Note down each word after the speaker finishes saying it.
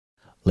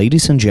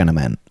Ladies and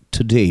gentlemen,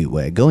 today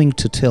we're going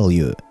to tell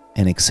you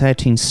an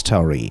exciting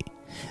story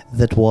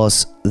that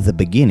was the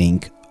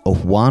beginning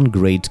of one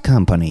great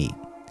company.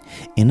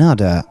 In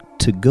order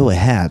to go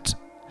ahead,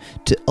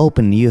 to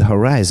open new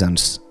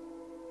horizons,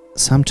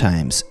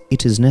 sometimes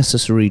it is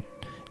necessary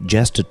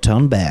just to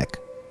turn back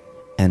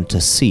and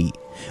to see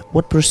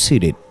what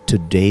preceded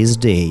today's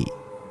day.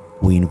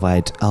 We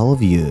invite all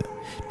of you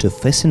to a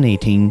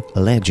fascinating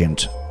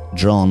legend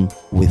drawn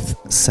with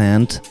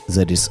sand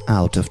that is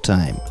out of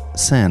time,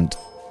 sand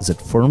that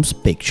forms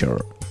picture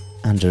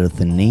under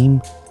the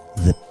name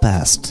The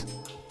Past.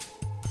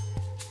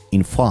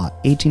 In far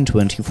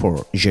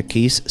 1824,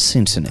 Jacques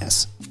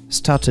Simonova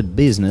started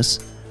business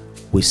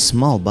with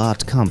small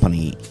boat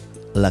company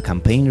La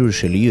Campagne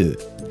Richelieu,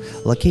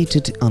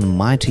 located on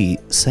mighty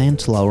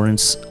St.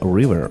 Lawrence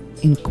River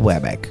in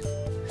Quebec.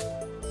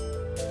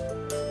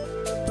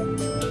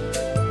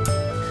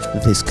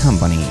 This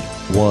company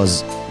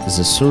was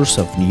the source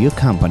of new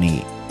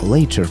company,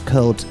 later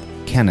called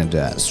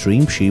Canada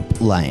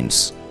Steamship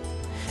Lines.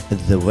 At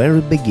the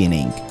very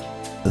beginning,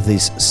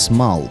 this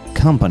small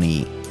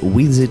company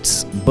with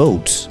its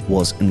boats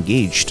was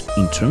engaged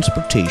in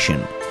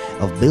transportation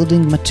of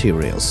building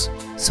materials,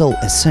 so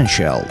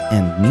essential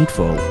and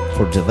needful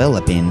for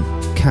developing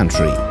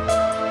country.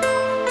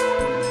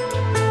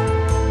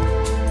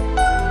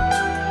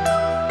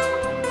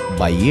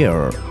 By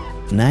year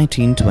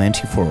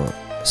 1924,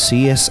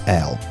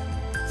 CSL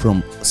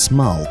from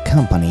small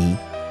company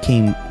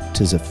came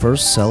to the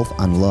first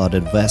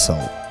self-unloaded vessel,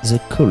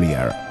 the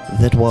Courier,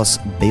 that was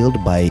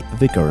built by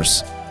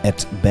Vickers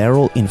at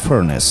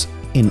Barrow-in-Furness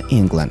in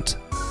England.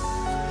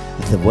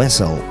 The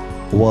vessel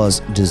was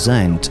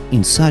designed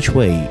in such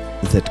way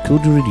that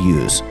could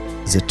reduce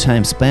the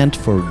time spent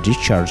for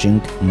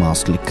discharging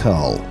mostly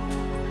coal.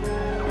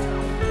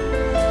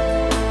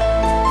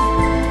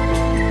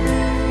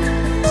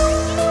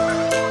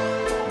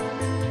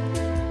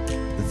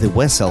 The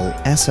vessel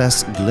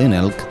SS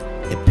Glenelg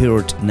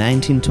appeared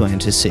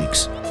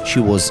 1926.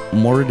 She was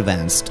more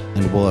advanced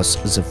and was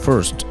the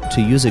first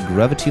to use a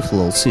gravity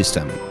flow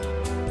system.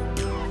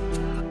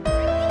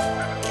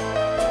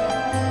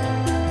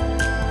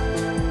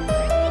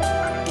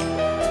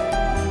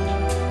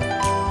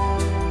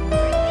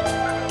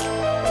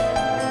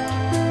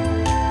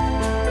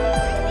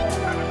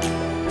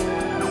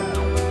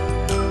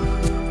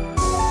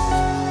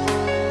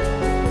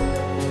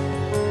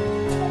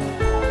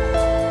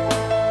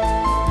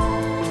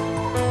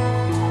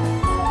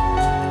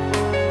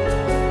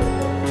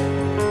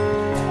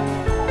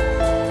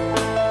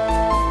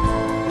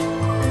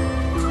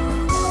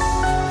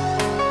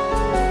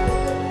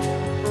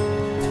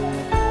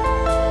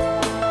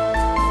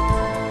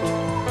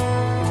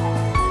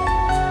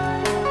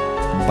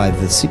 By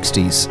the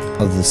 60s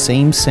of the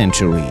same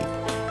century,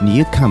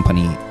 new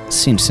company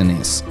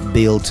Simonova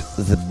built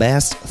the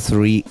best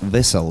three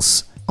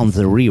vessels on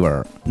the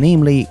river,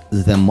 namely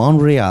the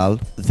Montreal,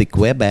 the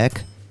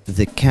Quebec,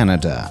 the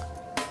Canada.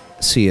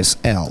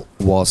 CSL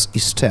was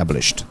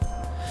established.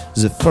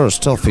 The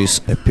first office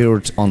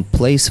appeared on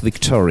Place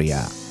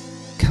Victoria.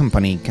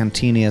 Company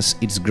continues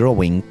its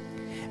growing,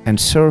 and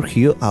Sir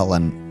Hugh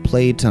Allen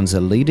played on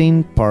the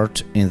leading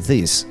part in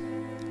this.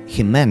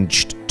 He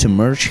managed to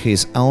merge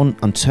his own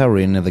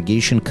Ontario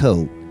Navigation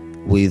Co.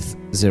 with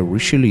the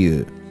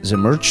Richelieu. The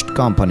merged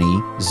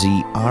company,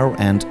 the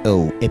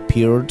R&O,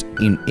 appeared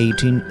in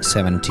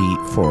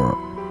 1874.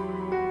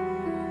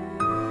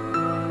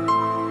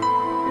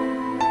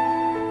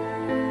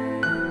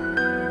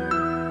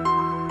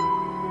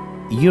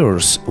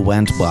 Years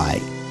went by.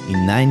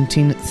 In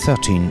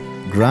 1913,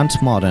 Grand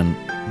Modern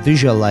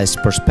visualized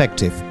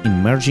perspective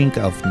in merging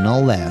of no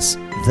less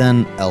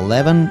than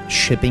 11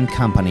 shipping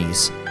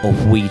companies,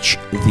 of which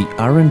the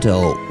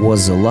R&O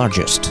was the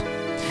largest.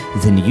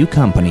 The new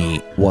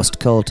company was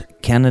called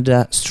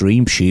Canada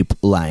Steamship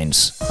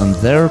Lines, and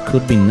there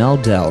could be no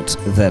doubt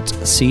that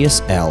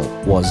CSL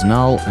was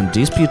now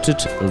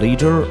undisputed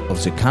leader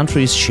of the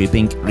country's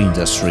shipping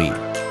industry.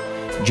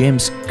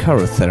 James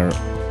Carruthers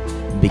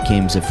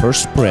became the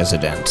first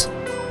president.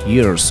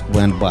 Years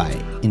went by.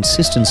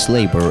 Insistence,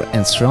 labor,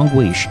 and strong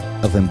wish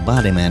of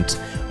embodiment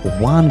of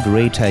one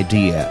great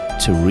idea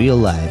to real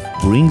life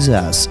brings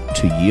us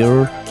to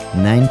year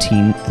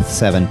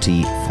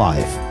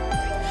 1975.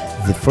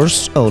 The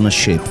first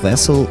ownership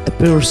vessel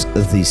appears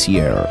this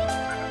year.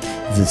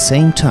 At the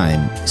same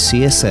time,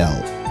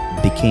 CSL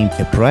became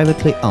a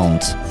privately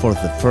owned for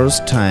the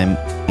first time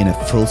in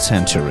a full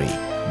century.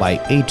 By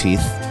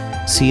 80th,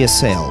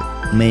 CSL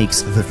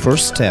makes the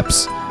first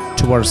steps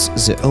towards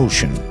the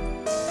ocean.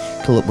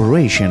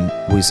 Collaboration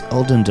with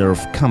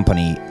Oldendorff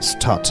Company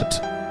started.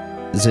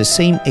 The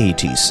same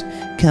 80s,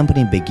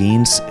 company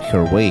begins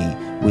her way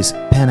with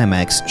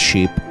Panamax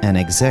ship, and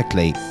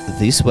exactly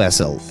this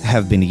vessel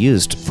have been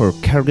used for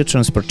cargo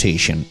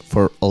transportation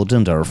for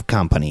Oldendorff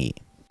Company.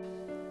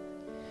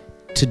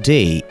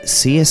 Today,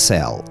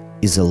 CSL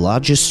is the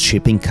largest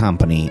shipping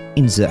company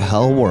in the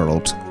whole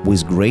world,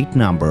 with great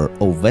number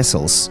of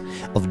vessels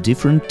of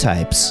different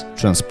types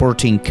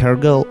transporting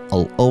cargo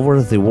all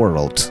over the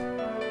world.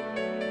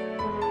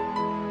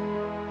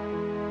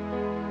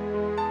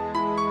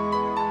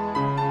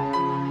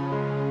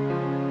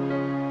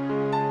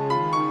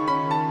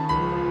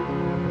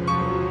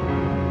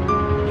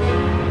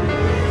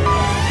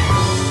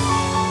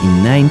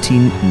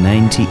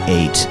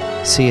 1998,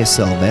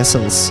 CSL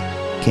vessels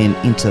came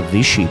into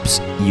V.Ships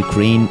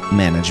Ukraine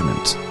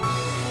management.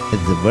 At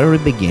the very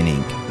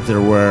beginning, there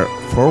were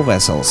 4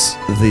 vessels.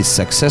 This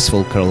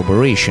successful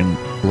collaboration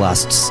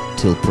lasts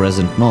till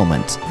present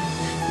moment.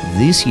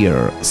 This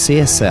year,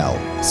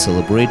 CSL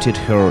celebrated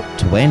her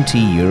 20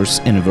 years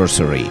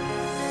anniversary.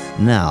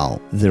 Now,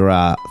 there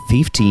are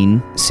 15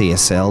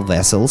 CSL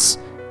vessels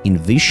in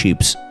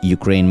V.Ships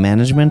Ukraine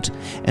management,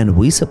 and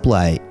we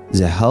supply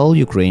the whole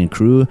Ukraine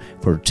crew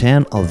for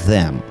 10 of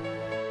them.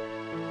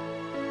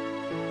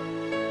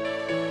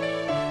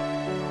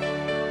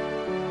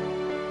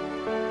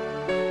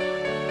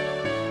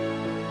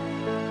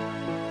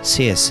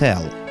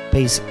 CSL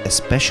pays a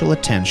special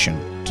attention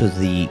to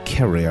the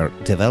career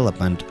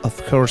development of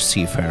her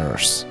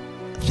seafarers.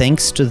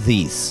 Thanks to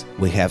this,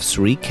 we have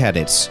 3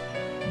 cadets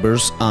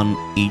berths on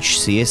each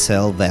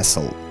CSL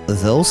vessel.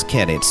 Those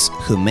cadets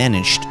who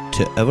managed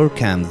to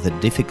overcome the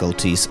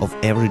difficulties of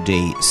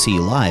everyday sea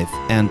life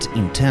and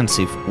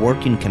intensive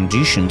working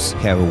conditions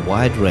have a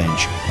wide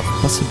range of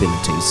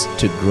possibilities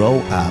to grow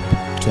up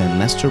to a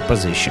master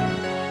position.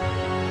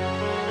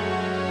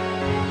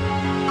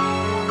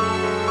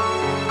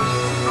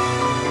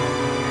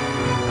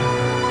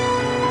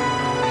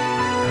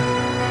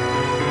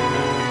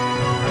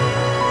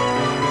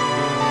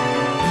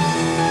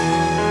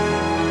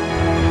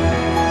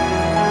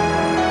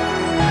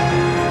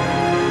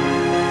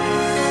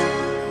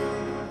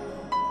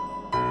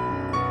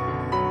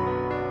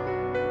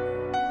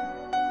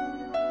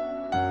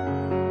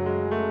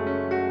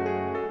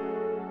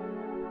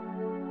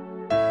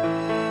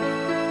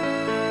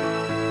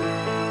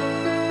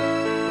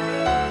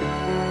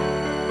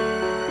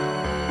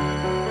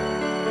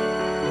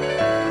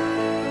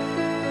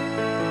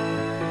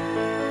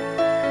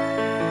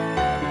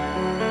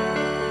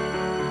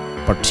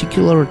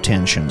 Particular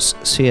attentions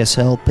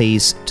CSL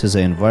pays to the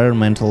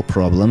environmental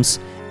problems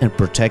and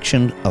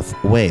protection of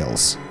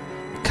whales.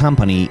 The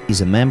company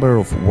is a member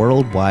of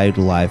World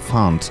Wildlife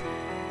Fund.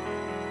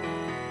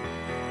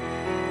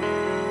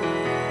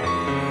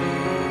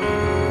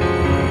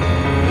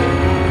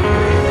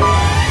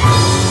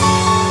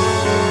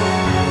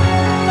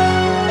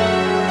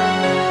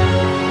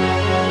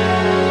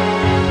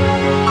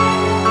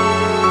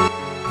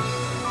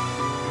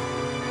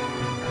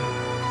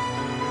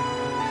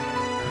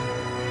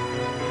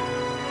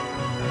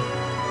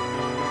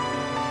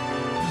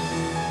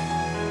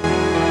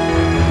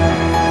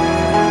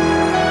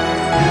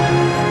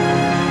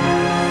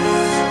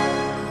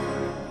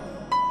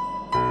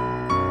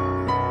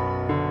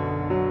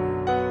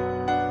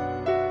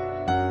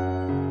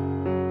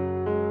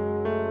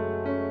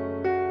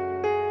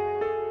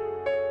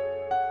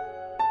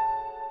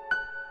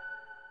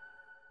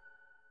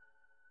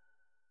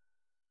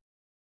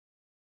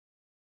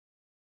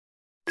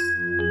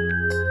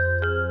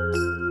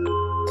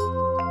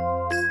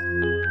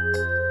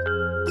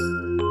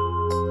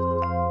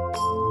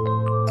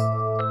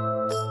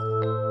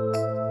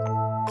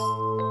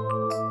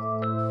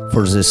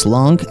 For this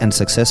long and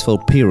successful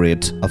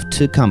period of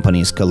 2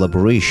 companies'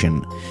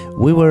 collaboration,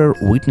 we were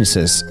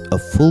witnesses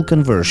of full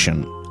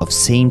conversion of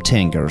same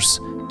tankers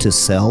to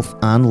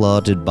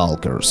self-unloaded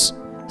bulkers: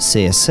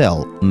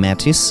 CSL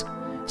Metis,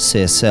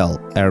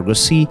 CSL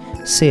Argosy,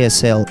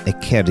 CSL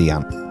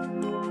Acadian.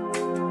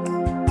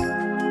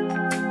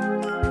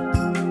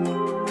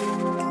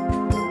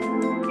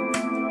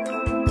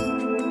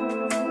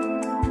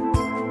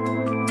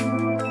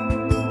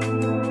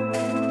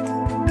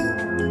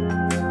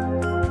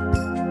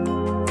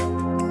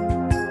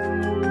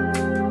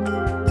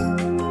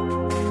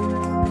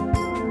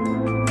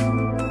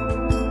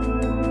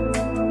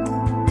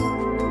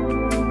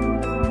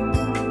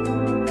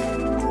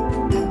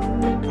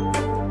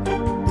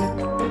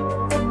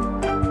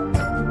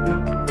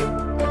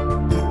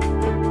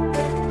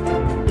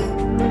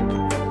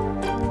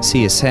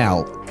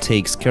 CSL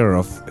takes care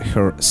of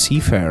her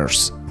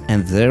seafarers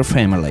and their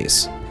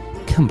families.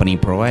 Company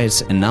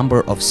provides a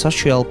number of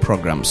social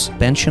programs,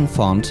 pension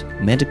fund,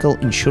 medical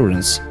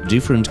insurance,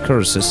 different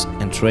courses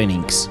and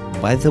trainings.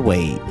 By the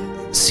way,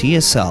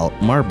 CSL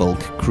Marble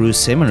Crew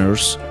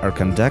Seminars are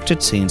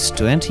conducted since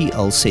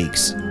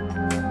 2006.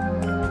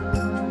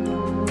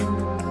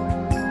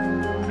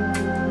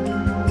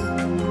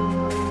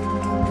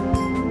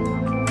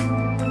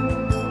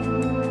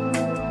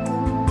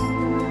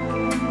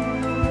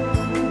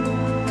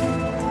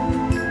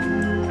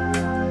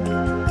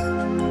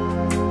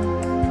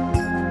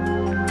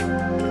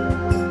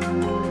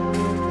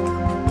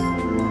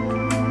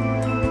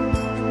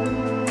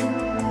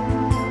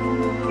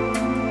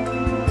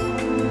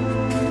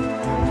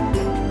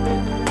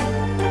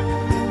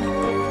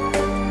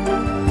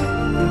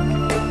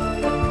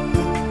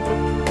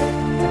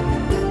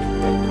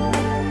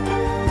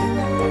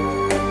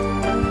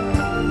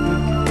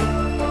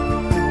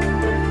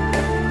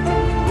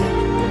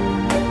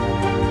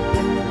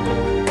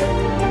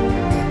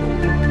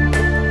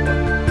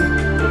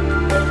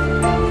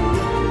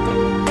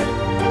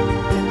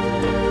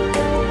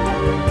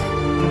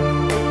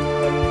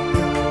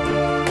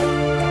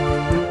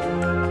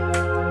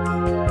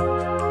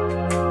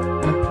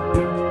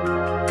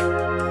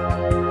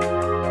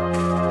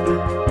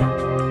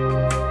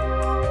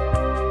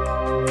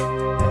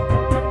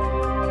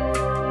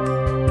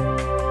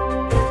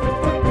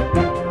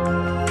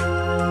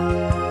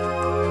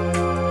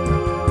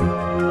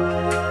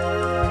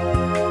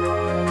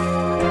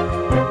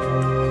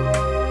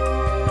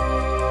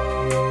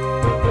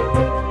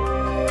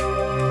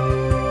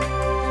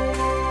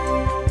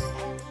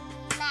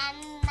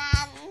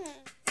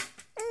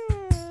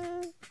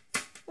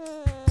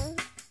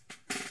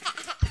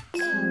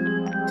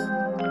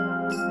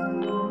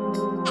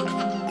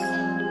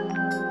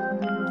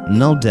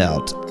 No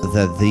doubt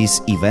that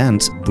this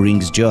event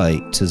brings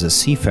joy to the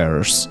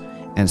seafarers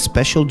and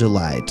special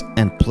delight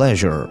and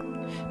pleasure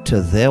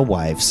to their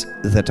wives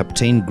that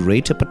obtain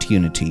great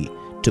opportunity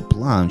to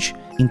plunge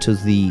into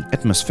the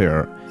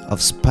atmosphere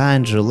of spa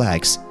and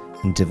relax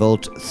and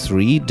devote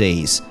 3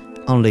 days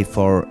only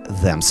for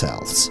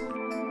themselves.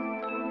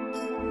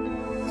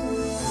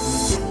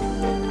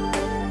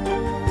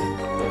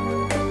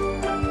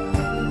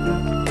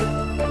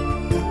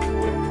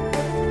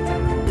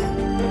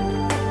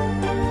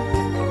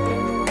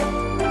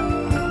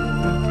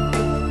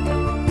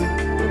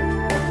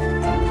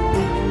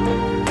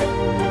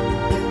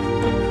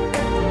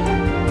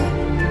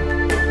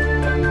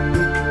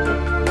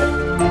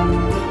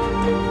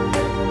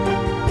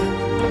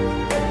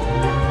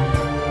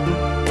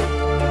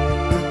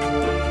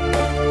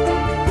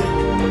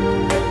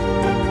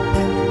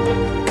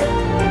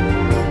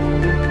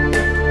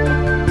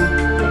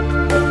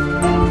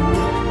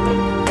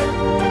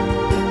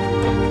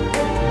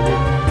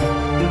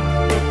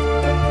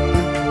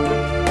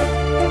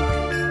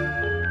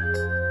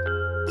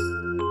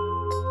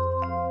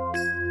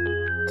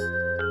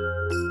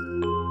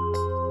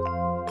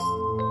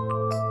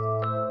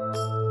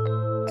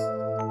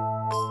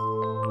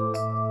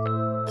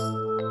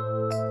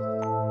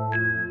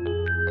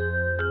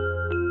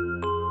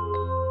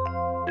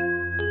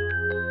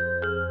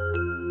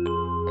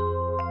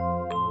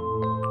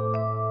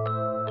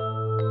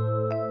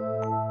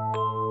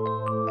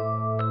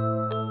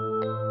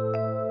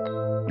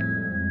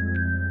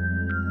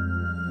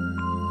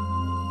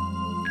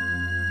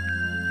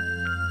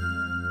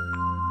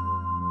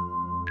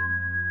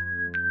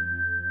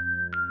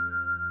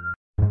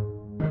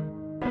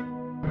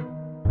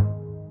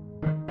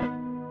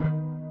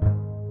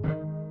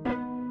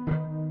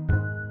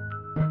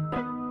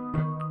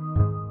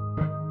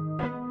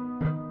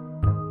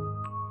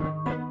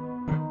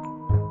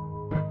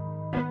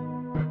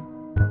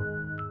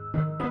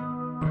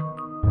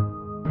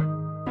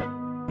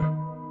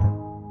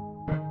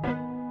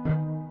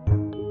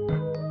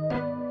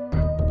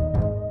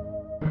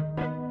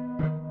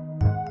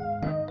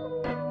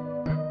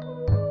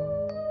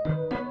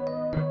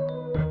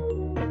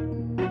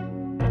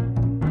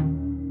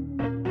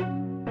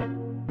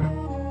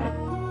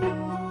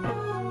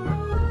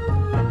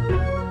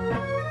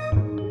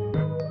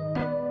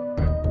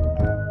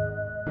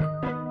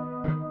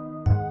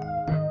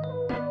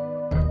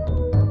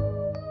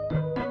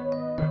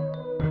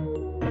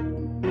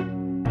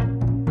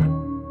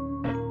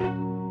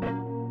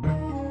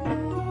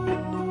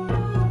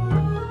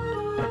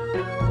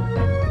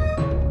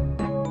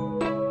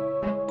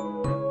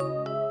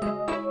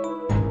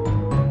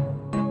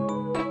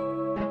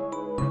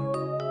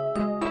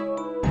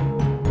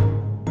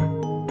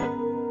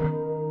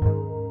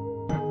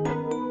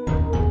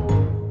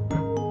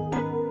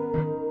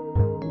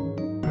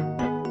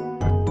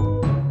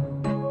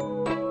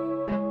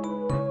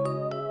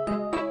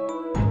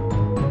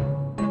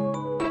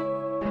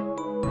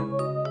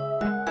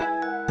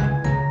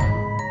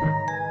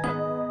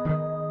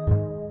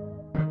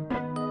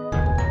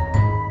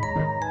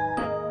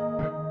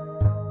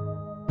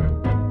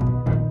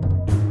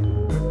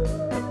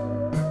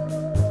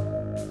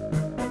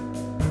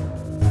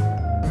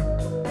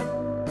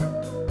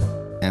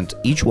 And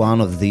each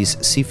one of these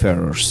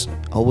seafarers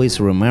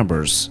always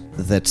remembers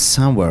that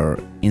somewhere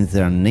in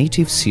their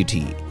native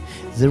city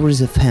there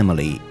is a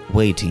family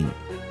waiting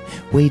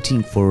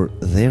for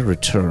their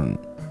return,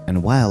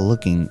 and while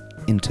looking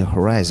into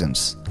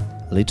horizons,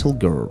 a little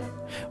girl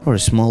or a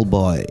small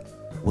boy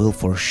will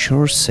for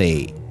sure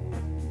say,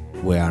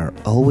 "We are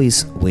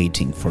always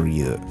waiting for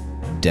you,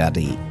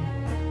 Daddy."